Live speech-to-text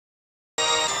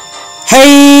Hey!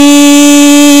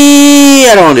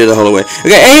 I don't want to do the whole way.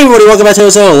 Okay, hey everybody, welcome back to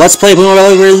the show. Let's play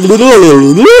Pokemon. What's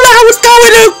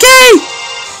going on, okay?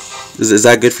 Is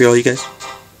that good for all you guys?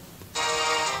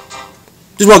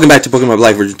 Just welcome back to Pokemon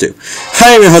Black version 2.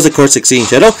 Hi, I'm your host, of course,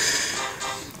 EXCEEDINGSHADOW.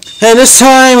 And this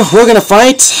time, we're gonna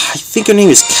fight, I think her name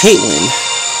is Caitlin.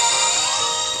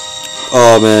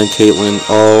 Oh man, Caitlin.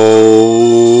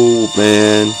 Oh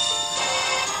man.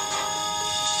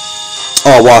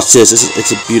 Oh, watch this.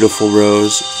 It's a beautiful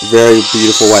rose. Very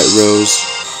beautiful white rose.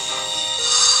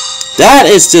 That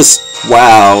is just,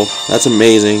 wow. That's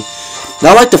amazing.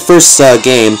 Not like the first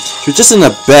game. She was just in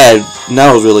a bed, and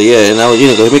that was really it. And now,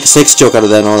 you know, they make a sex joke out of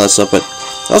that and all that stuff, but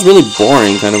that was really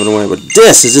boring, kind of, in a way. But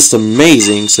this is just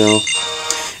amazing, so.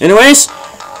 Anyways,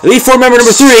 Elite Four member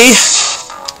number 3,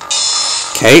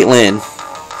 Caitlin.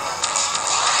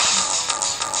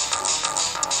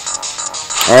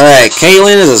 Alright,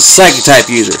 Caitlin is a Psychic type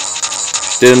user.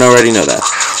 Didn't already know that.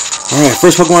 Alright,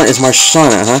 first Pokemon is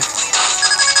Marshauna, huh?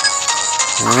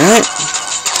 Alright.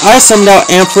 I summoned out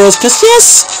Ampharos, because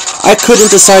yes, I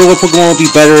couldn't decide what Pokemon would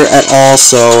be better at all,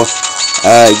 so,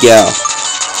 yeah.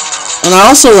 And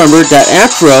I also remembered that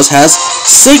Ampharos has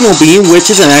Signal Beam, which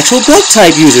is an actual Bug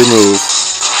type user move.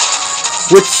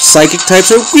 Which Psychic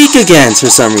types are weak against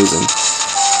for some reason.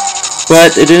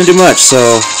 But it didn't do much, so.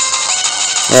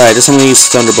 Alright, just I'm gonna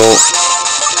use Thunderbolt.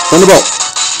 Thunderbolt!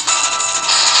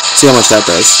 See how much that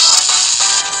does.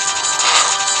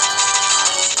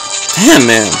 Damn,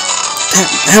 man.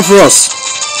 Ampharos!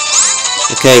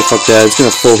 Okay, fuck that. It's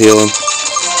gonna full heal him.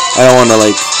 I don't wanna,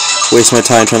 like, waste my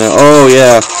time trying to. Oh,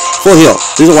 yeah. Full heal.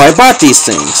 This is why I bought these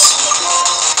things.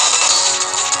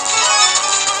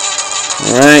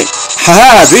 Alright.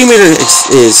 Haha! Dream Eater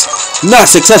is not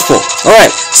successful.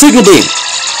 Alright. Signal Beam.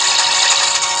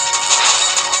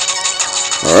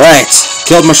 Alright,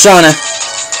 killed Marshauna.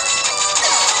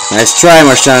 Nice try,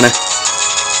 Marshauna.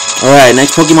 Alright,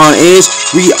 next Pokemon is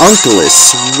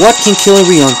Reunculus. What can kill a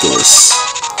Reunculus?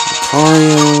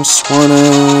 Lucario,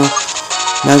 Swanna,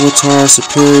 Magmartor,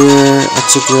 Serpieror,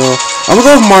 Excadrill. I'm gonna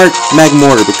go with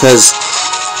Magmartor because,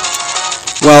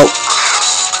 well,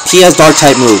 he has Dark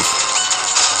type move.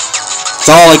 That's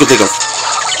all I can think of.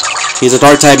 He's a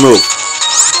Dark type move.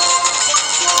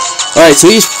 Alright, so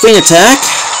he's Faint Attack.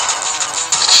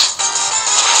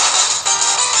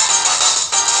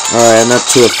 Alright, not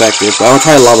too effective, but I'm gonna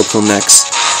try Lava Plume next.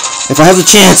 If I have the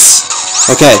chance!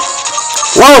 Okay.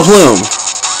 Lava Plume!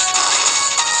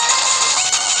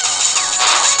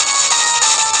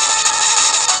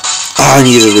 I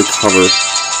need to recover.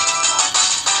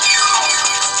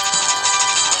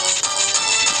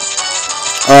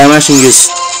 Alright, I'm actually gonna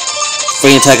use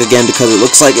Faint Attack again because it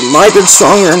looks like it might have been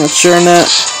stronger, I'm not sure on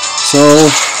that. So.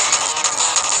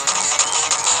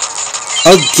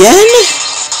 Again?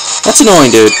 That's annoying,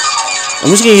 dude.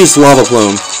 I'm just gonna use Lava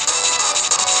Plume.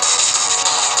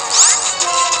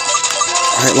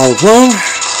 Alright, Lava Plume.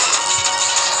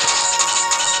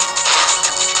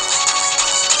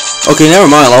 Okay, never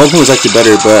mind. Lava Plume is actually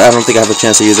better, but I don't think I have a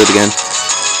chance to use it again.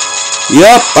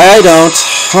 Yup, I don't.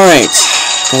 Alright.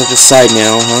 Gotta decide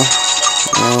now, huh?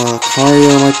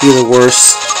 Lucario might be the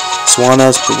worst.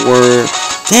 Swanna's the worst.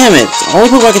 Damn it! The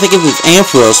only Pokemon I can think of is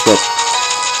Ampharos, but.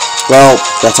 Well,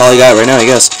 that's all I got right now, I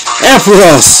guess.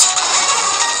 Ampharos!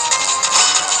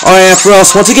 Alright,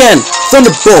 Ampharos, once again,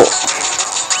 Thunderbolt!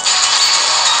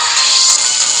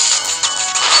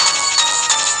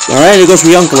 Alright, here goes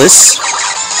Reunculus.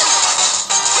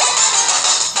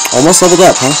 Almost leveled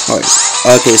up, huh? Alright.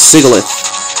 Okay, Sigalith.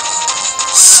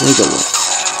 Sigalith.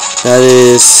 That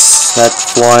is that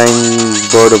flying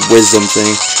bird of wisdom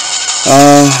thing.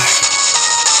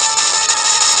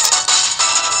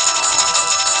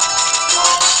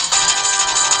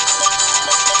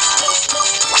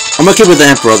 I'm gonna keep with the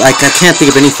Ampharos. I can't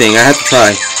think of anything. I have to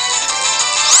try.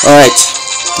 Alright.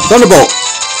 Thunderbolt.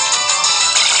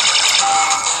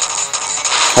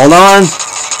 Hold on.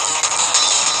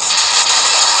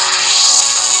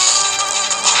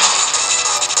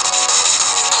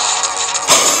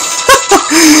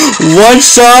 One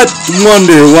shot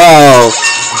wonder. Wow.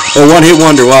 A one hit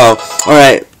wonder. Wow.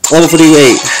 Alright. Level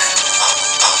 48.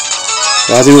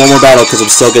 I'll do one more battle because I'm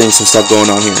still getting some stuff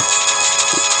going on here.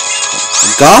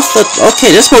 Gotha? Okay,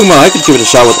 this Pokemon I could give it a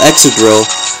shot with Excadrill.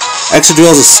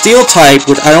 Excadrill is a Steel type,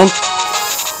 which I don't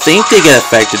think they get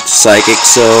affected to Psychic,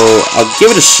 so I'll give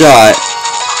it a shot.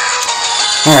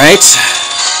 Alright.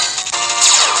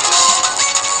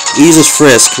 Eases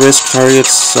Frisk. Frisk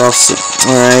targets soft.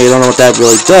 Alright, I don't know what that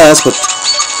really does, but.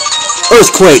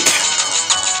 Earthquake!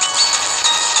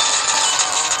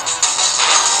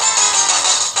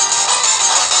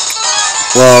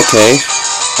 Well, okay.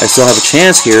 I still have a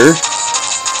chance here.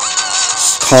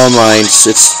 Calm Mind,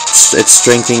 it's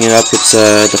strengthening up its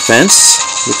defense,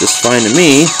 which is fine to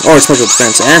me. Or special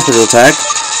defense and special attack.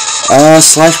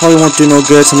 Slash probably won't do no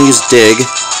good, so I'm gonna use Dig.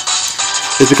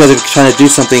 Just because if I'm trying to do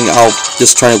something, I'll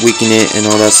just try to weaken it and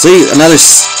all that. See, another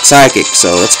Psychic,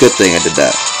 so that's a good thing I did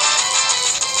that.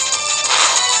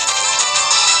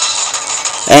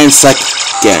 And Psychic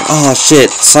again. Oh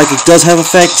shit, Psychic does have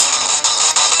effect.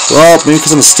 Well, maybe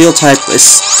because I'm a Steel type, it's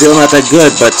still not that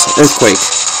good, but Earthquake.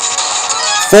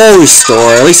 Full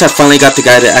Restore. At least I finally got the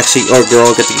guy to actually, or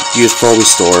girl, get to use Full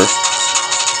Restore.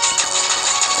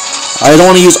 I don't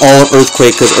want to use all of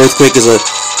Earthquake, because Earthquake is a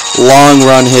long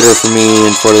run hitter for me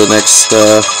and for the next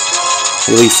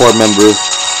Elite Four member.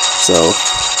 So,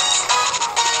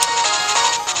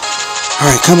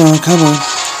 alright, come on, come on.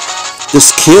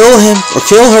 Just kill him, or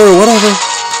kill her, or whatever.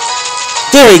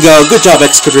 There we go, good job,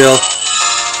 Excadrill.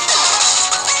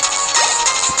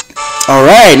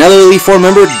 Alright, another Elite Four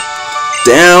member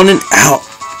down and out.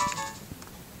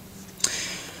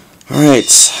 Alright.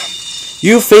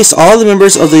 You've faced all the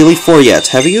members of the Elite Four yet,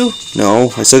 have you? No,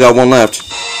 I still got one left.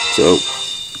 So,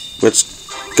 let's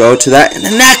go to that in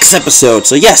the next episode.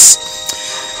 So, yes.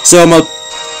 So, I'm gonna,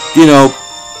 you know,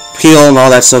 heal and all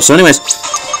that stuff. So, anyways,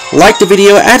 like the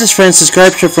video, add his friends,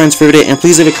 subscribe to your friends' favorite it, and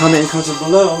please leave a comment and comment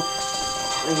below.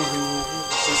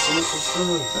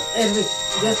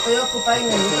 Yo estoy ocupada y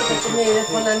necesito que tú me ayudes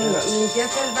con la niña.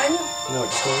 ¿Limpiaste el baño? No,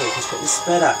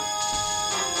 espera.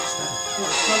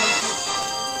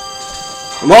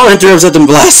 I'm all interrupts at the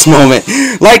last moment.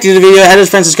 Like the video, add his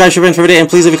friends, subscribe to your friends' favorite it, and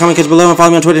please leave a comment below, and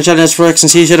follow me on Twitter and chat for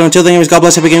EXCEEDINGSHADOW. Until then, God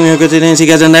bless, have a good day, and see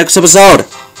you guys in the next episode.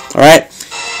 Alright?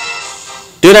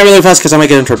 Do that really fast because I might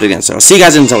get interrupted again. So, see you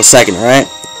guys in a second, alright?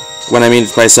 When I mean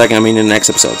by a second, I mean in the next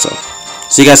episode. So,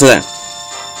 see you guys then.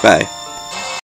 Bye.